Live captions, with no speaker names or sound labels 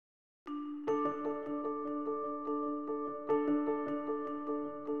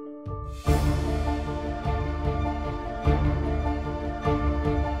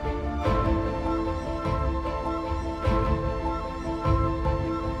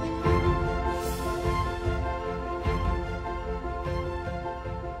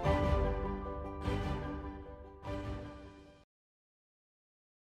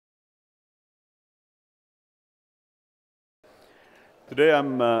Today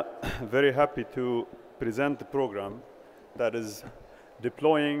I'm very happy to present the program that is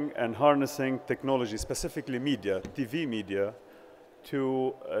deploying and harnessing technology, specifically media, TV media,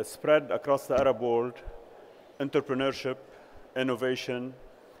 to spread across the Arab world entrepreneurship, innovation,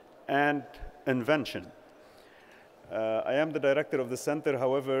 and invention. I am the director of the center.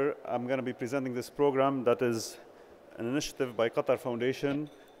 However, I'm going to be presenting this program that is an initiative by Qatar Foundation.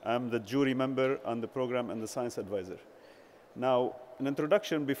 I'm the jury member on the program and the science advisor. Now, an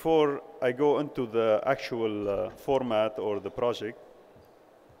introduction before I go into the actual format or the project.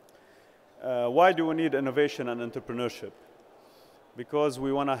 Why do we need innovation and entrepreneurship? Because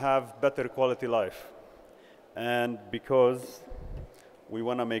we want to have better quality life. And because we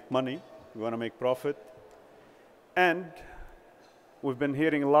want to make money, we want to make profit. And we've been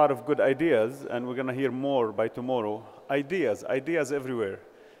hearing a lot of good ideas, and we're going to hear more by tomorrow. Ideas everywhere.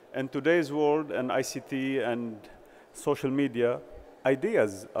 In today's world and ICT and social media,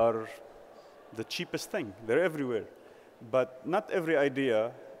 ideas are the cheapest thing. They're everywhere. But not every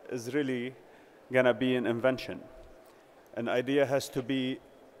idea is really going to be an invention. An idea has to be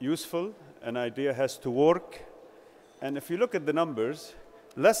useful. An idea has to work. And if you look at the numbers,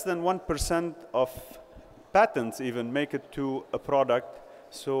 less than 1% of patents even make it to a product.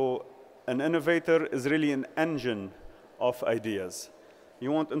 So an innovator is really an engine of ideas.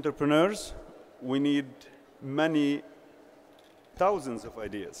 You want entrepreneurs? We need many thousands of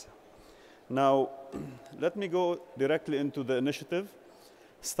ideas. Now, let me go directly into the initiative.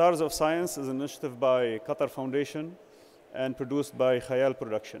 Stars of Science is an initiative by Qatar Foundation and produced by Khayal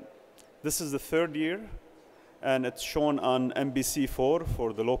Production. This is the third year, and it's shown on MBC4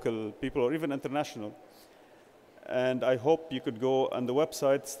 for the local people or even international. And I hope you could go on the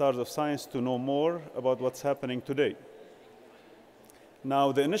website, Stars of Science, to know more about what's happening today.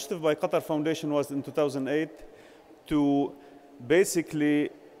 Now, the initiative by Qatar Foundation was in 2008 to basically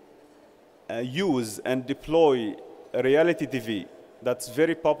use and deploy a reality TV that's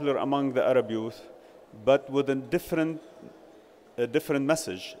very popular among the Arab youth, but with a different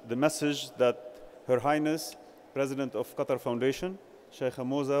message. The message that Her Highness, President of Qatar Foundation, Sheikh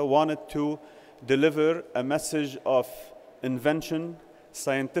Hamouza, wanted to deliver a message of invention,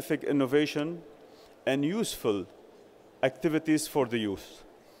 scientific innovation, and useful activities for the youth.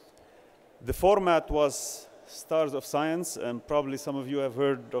 The format was Stars of Science, and probably some of you have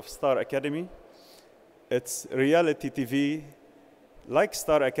heard of Star Academy. It's reality TV like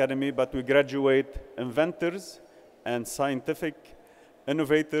Star Academy, but we graduate inventors and scientific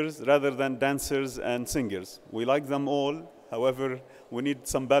innovators rather than dancers and singers. We like them all. However, we need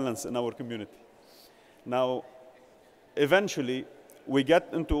some balance in our community. Now, eventually, we get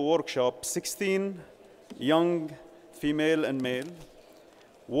into a workshop, 16 young female and male,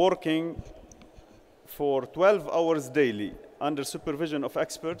 working for 12 hours daily under supervision of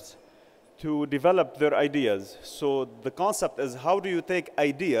experts to develop their ideas. So the concept is, how do you take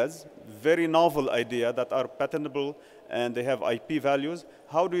ideas, very novel ideas that are patentable and they have IP values,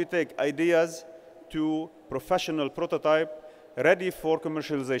 how do you take ideas to professional prototype ready for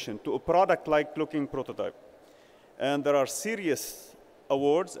commercialization, to a product-like looking prototype? And there are serious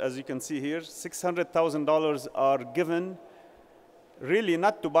awards, as you can see here. $600,000 are given really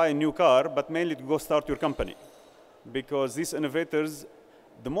not to buy a new car, but mainly to go start your company. Because these innovators,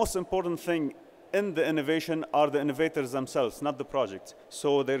 the most important thing in the innovation are the innovators themselves, not the projects.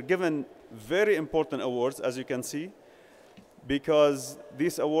 So they're given very important awards, as you can see, because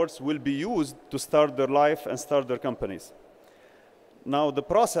these awards will be used to start their life and start their companies. Now, the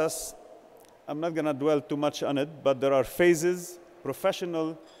process, I'm not going to dwell too much on it, but there are phases,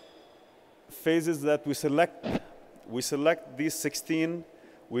 professional phases that we select. We select these 16.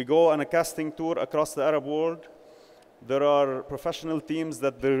 We go on a casting tour across the Arab world. There are professional teams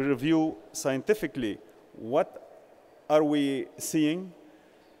that they review scientifically what are we seeing.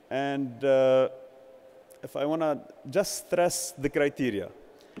 And if I want to just stress the criteria,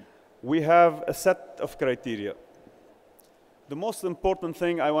 we have a set of criteria. The most important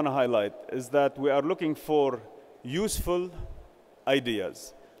thing I want to highlight is that we are looking for useful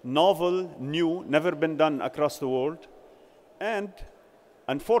ideas, novel, new, never been done across the world, and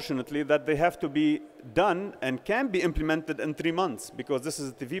unfortunately that they have to be done and can be implemented in 3 months, because this is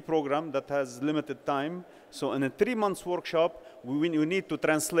a TV program that has limited time. So in a 3-month workshop, we need to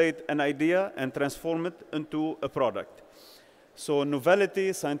translate an idea and transform it into a product. So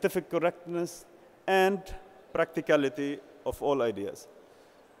novelty, scientific correctness, and practicality of all ideas.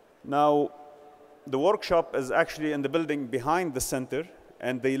 Now, the workshop is actually in the building behind the center,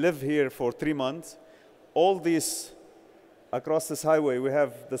 and they live here for 3 months. All these, across this highway, we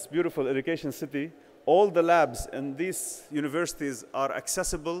have this beautiful irrigation city All the labs in these universities are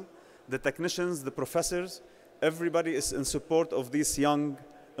accessible. The technicians, the professors, everybody is in support of these young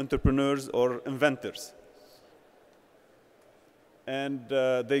entrepreneurs or inventors. And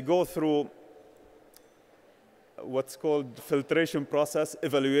they go through what's called filtration process,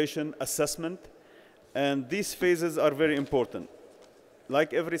 evaluation, assessment. And these phases are very important.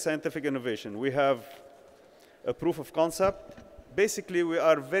 Like every scientific innovation, we have a proof of concept. Basically, we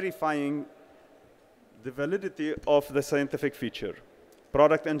are verifying the validity of the scientific feature.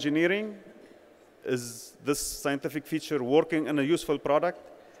 Product engineering, is this scientific feature working in a useful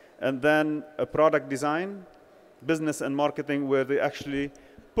product? And then a product design, business and marketing, where they actually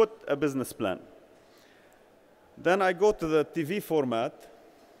put a business plan. Then I go to the TV format.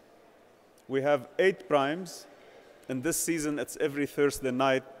 We have 8 primes. In this season, it's every Thursday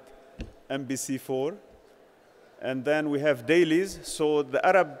night, NBC4. And then we have dailies. So the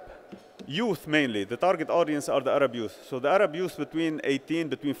Arab youth mainly, the target audience are the Arab youth. So the Arab youth between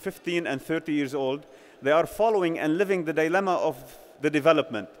 15 and 30 years old, they are following and living the dilemma of the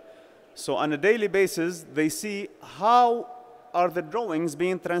development. So on a daily basis, they see how are the drawings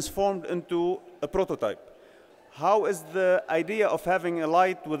being transformed into a prototype. How is the idea of having a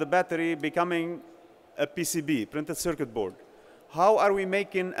light with a battery becoming a PCB, printed circuit board? How are we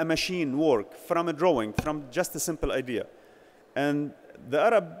making a machine work from a drawing, from just a simple idea? And the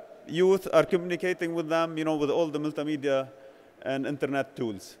Arab youth are communicating with them, with all the multimedia and internet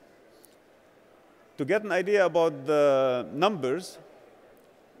tools. To get an idea about the numbers,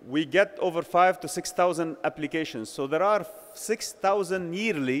 we get over 5,000 to 6,000 applications. So there are 6,000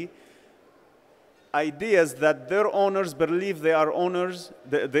 yearly ideas that their owners believe they are owners,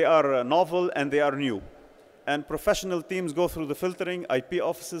 they are novel and they are new. And professional teams go through the filtering, IP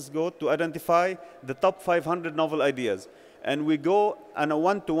offices go to identify the top 500 novel ideas. And we go on a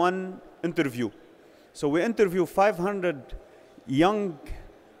one-to-one interview. So we interview 500 young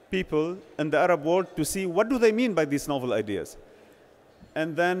people in the Arab world to see what do they mean by these novel ideas.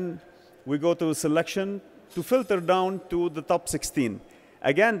 And then we go to selection to filter down to the top 16.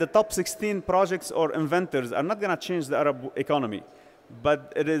 Again, the top 16 projects or inventors are not going to change the Arab economy,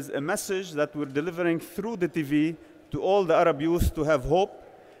 but it is a message that we're delivering through the TV to all the Arab youth to have hope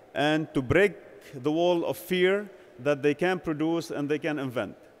and to break the wall of fear that they can produce and they can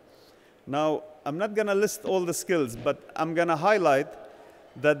invent. Now, I'm not going to list all the skills, but I'm going to highlight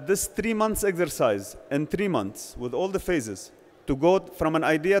that this 3 months exercise, in 3 months, with all the phases, to go from an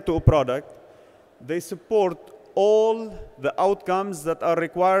idea to a product, they support all the outcomes that are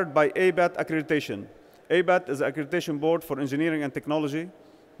required by ABAT accreditation. ABAT is an accreditation board for engineering and technology,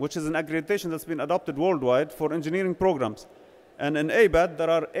 which is an accreditation that's been adopted worldwide for engineering programs. And in ABAT, there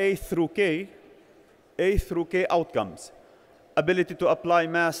are A through K outcomes. Ability to apply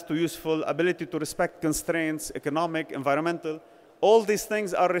mass to useful, ability to respect constraints, economic, environmental. All these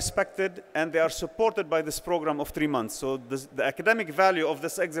things are respected and they are supported by this program of 3 months. So the academic value of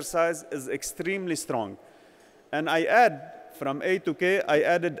this exercise is extremely strong. And I add, from A to K, I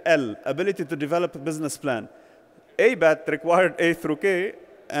added L, ability to develop a business plan. ABAT required A through K,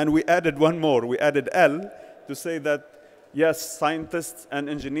 and we added one more. We added L to say that, yes, scientists and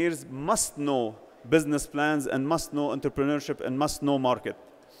engineers must know business plans and must know entrepreneurship and must know market.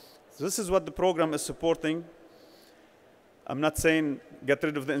 So this is what the program is supporting. I'm not saying get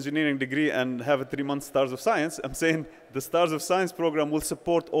rid of the engineering degree and have a 3-month Stars of Science. I'm saying the Stars of Science program will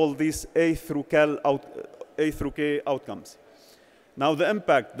support all these A through K outcomes. Now the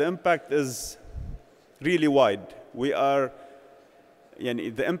impact is really wide. The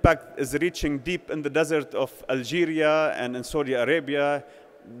impact is reaching deep in the desert of Algeria and in Saudi Arabia.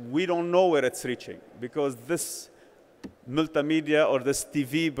 We don't know where it's reaching because this multimedia or this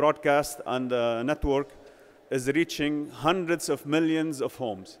TV broadcast on the network is reaching hundreds of millions of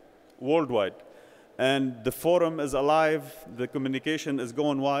homes worldwide. And the forum is alive, the communication is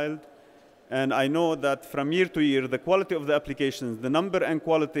going wild. And I know that from year to year, the quality of the applications, the number and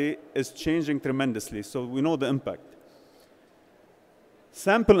quality is changing tremendously. So we know the impact.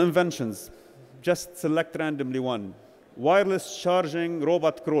 Sample inventions, just select randomly one. Wireless charging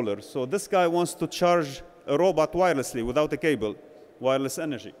robot crawler. So this guy wants to charge a robot wirelessly without a cable, wireless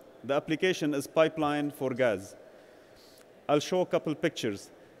energy. The application is pipeline for gas. I'll show a couple pictures.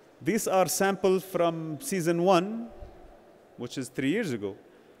 These are samples from season 1, which is 3 years ago.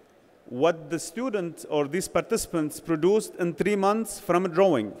 What the students or these participants produced in 3 months from a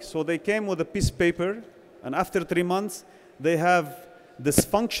drawing. So they came with a piece of paper, and after 3 months, they have this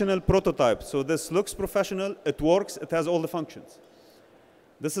functional prototype. So this looks professional, it works, it has all the functions.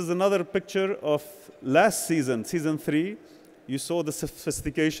 This is another picture of last season, season 3. You saw the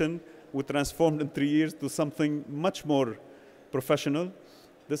sophistication we transformed in 3 years to something much more professional.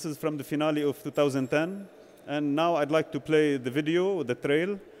 This is from the finale of 2010. And now I'd like to play the video, the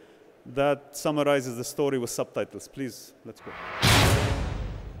trail, that summarizes the story with subtitles. Please, let's go.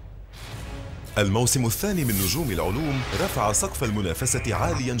 الموسم الثاني من نجوم العلوم رفع سقف المنافسة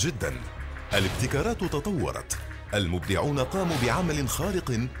عالياً جداً. الابتكارات تطورت، المبدعون قاموا بعمل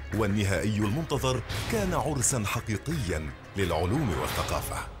خارق، والنهائي المنتظر كان عرساً حقيقياً للعلوم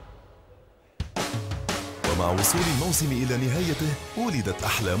والثقافة. ومع وصول الموسم إلى نهايته ولدت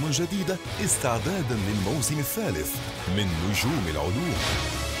أحلام جديدة استعداداً للموسم الثالث من نجوم العلوم.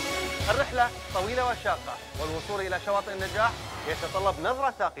 الرحلة طويلة وشاقة، والوصول إلى شواطئ النجاح يتطلب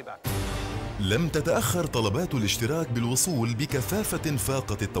نظرة ثاقبة. لم تتأخر طلبات الاشتراك بالوصول بكثافة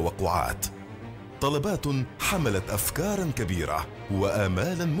فاقت التوقعات. طلبات حملت أفكاراً كبيرة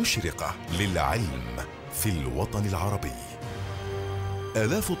وآمالاً مشرقة للعلم في الوطن العربي.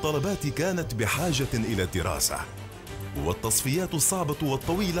 آلاف الطلبات كانت بحاجة إلى الدراسة، والتصفيات الصعبة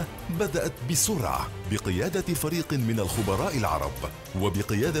والطويلة بدأت بسرعة بقيادة فريق من الخبراء العرب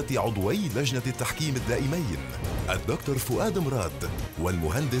وبقيادة عضوي لجنة التحكيم الدائمين الدكتور فؤاد مراد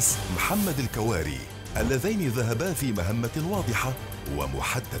والمهندس محمد الكواري، اللذين ذهبا في مهمة واضحة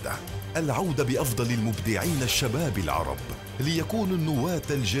ومحددة: العودة بأفضل المبدعين الشباب العرب ليكونوا النواة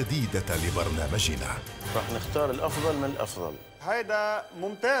الجديدة لبرنامجنا. راح نختار الأفضل من الأفضل. هيدا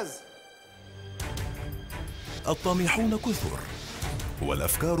ممتاز. الطامحون كثر،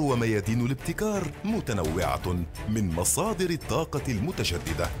 والأفكار وميادين الابتكار متنوعة، من مصادر الطاقة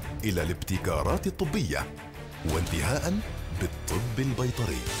المتجددة إلى الابتكارات الطبية، وانتهاء بالطب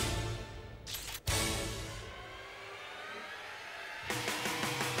البيطري.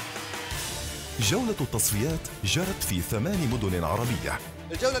 جولة التصفيات جرت في 8 مدن عربية.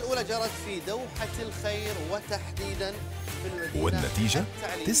 الجولة الأولى جرت في دوحة الخير، وتحديداً في المدينة والنتيجة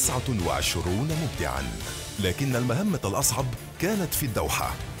 29 مبدعاً. لكن المهمة الأصعب كانت في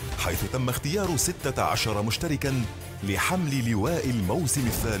الدوحة، حيث تم اختيار 16 مشتركاً لحمل لواء الموسم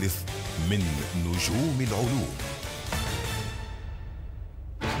الثالث من نجوم العلوم.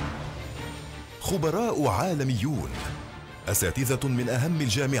 خبراء عالميون، أساتذة من أهم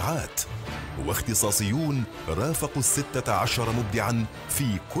الجامعات، واختصاصيون رافقوا 16 مبدعاً في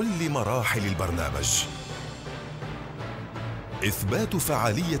كل مراحل البرنامج. إثبات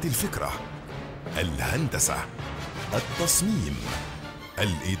فعالية الفكرة، الهندسة، التصميم،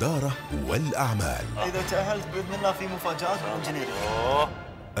 الإدارة والأعمال. إذا تأهلت بإذن الله في مفاجآت بالإنجينيرينج.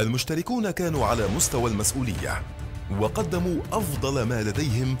 المشتركون كانوا على مستوى المسؤولية، وقدموا أفضل ما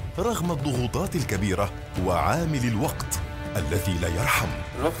لديهم رغم الضغوطات الكبيرة وعامل الوقت الذي لا يرحم.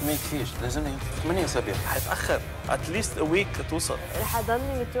 الوقت ما يكفيش، لازم 8 أسابيع. حيتأخر اتليست ويك توصل. رح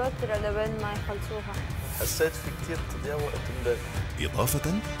اضلني متوترة لبين ما يخلصوها. حسيت في كثير تضييع وقت امبارح.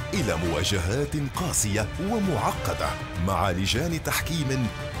 إضافة إلى مواجهات قاسية ومعقدة مع لجان تحكيم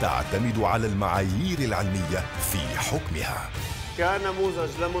تعتمد على المعايير العلمية في حكمها. كنموذج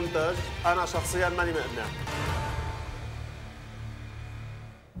لمنتج أنا شخصياً ماني مقنع.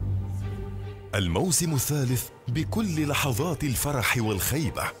 الموسم الثالث بكل لحظات الفرح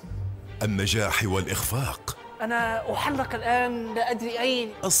والخيبة، النجاح والإخفاق، أنا أحلق الآن لا أدري أين،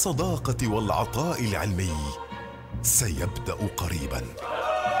 الصداقة والعطاء العلمي سيبدأ قريباً.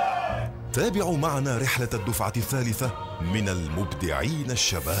 تابعوا معنا رحلة الدفعة الثالثة من المبدعين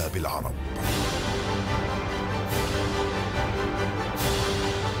الشباب العرب.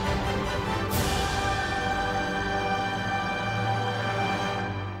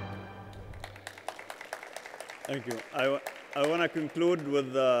 Thank you. I want to conclude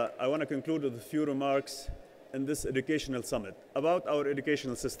with a few remarks in this educational summit about our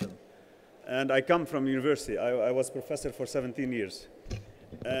educational system. And I come from university. I was professor for 17 years.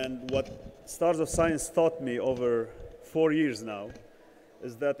 And what Stars of Science taught me over 4 years now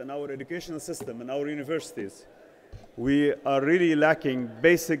is that in our educational system, in our universities, we are really lacking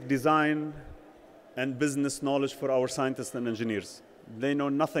basic design and business knowledge for our scientists and engineers. They know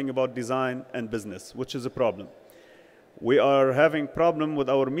nothing about design and business, which is a problem. We are having problem with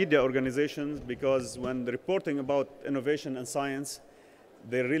our media organizations because when they're reporting about innovation and science,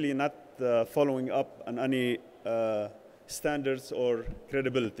 they're really not following up on any standards or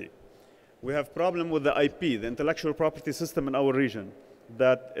credibility. We have problem with the IP, the intellectual property system in our region,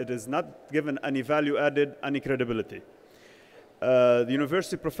 that it is not given any value added, any credibility. The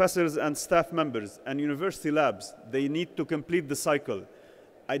university professors and staff members and university labs, they need to complete the cycle.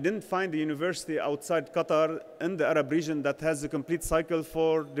 I didn't find a university outside Qatar in the Arab region that has a complete cycle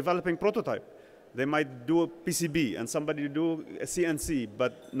for developing prototype. They might do a PCB and somebody do a CNC,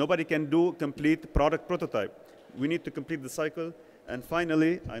 but nobody can do complete product prototype. We need to complete the cycle And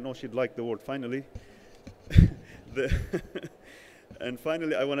finally, I know she'd like the word finally. And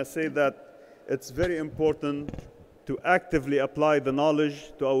finally, I want to say that it's very important to actively apply the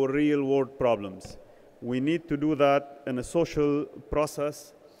knowledge to our real-world problems. We need to do that in a social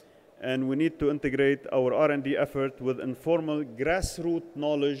process, and we need to integrate our R&D effort with informal grassroots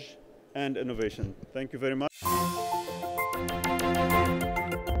knowledge and innovation. Thank you very much.